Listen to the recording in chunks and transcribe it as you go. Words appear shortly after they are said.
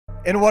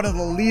In one of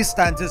the least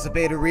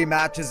anticipated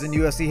rematches in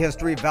UFC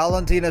history,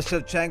 Valentina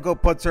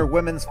Shevchenko puts her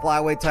women's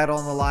flyweight title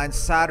on the line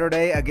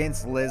Saturday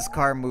against Liz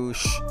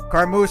Carmouche.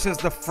 Carmouche is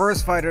the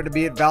first fighter to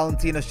beat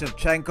Valentina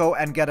Shevchenko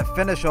and get a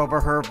finish over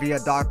her via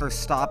doctor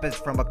stoppage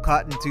from a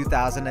cut in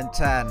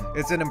 2010.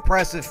 It's an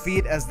impressive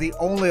feat, as the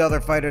only other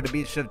fighter to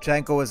beat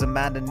Shevchenko is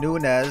Amanda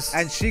Nunes,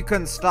 and she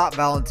couldn't stop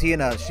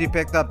Valentina. She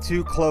picked up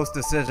 2 close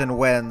decision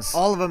wins.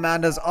 All of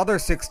Amanda's other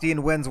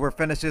 16 wins were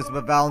finishes,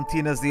 but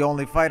Valentina's the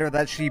only fighter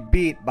that she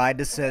beat by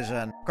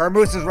decision.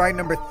 Carmouche is ranked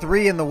number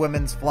 3 in the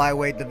women's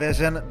flyweight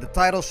division. The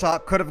title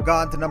shot could have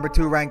gone to number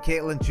 2 ranked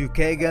Caitlin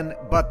Chukagian,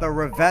 but the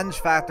revenge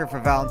factor for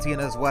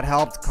Valentina is what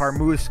helped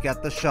Carmouche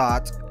get the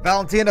shot.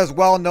 Valentina is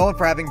well known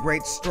for having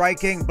great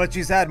striking, but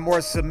she's had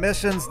more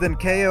submissions than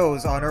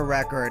KOs on her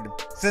record.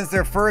 Since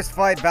their first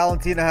fight,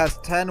 Valentina has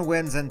 10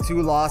 wins and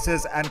 2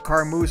 losses, and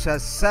Carmouche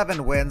has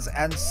 7 wins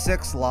and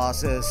 6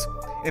 losses.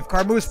 If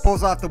Carmouche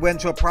pulls off the win,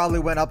 she'll probably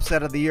win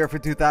upset of the year for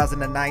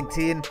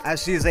 2019,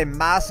 as she is a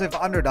massive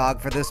underdog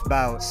for this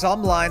bout.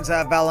 Some lines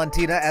have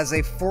Valentina as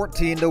a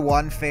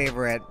 14-1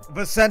 favorite.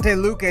 Vicente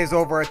Luque is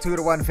over a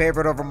 2-1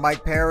 favorite over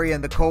Mike Perry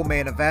in the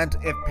co-main event.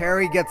 If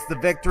Perry gets the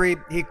victory,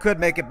 he could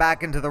make it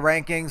back into the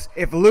rankings.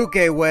 If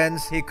Luque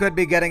wins, he could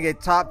be getting a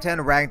top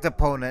 10 ranked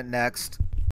opponent next.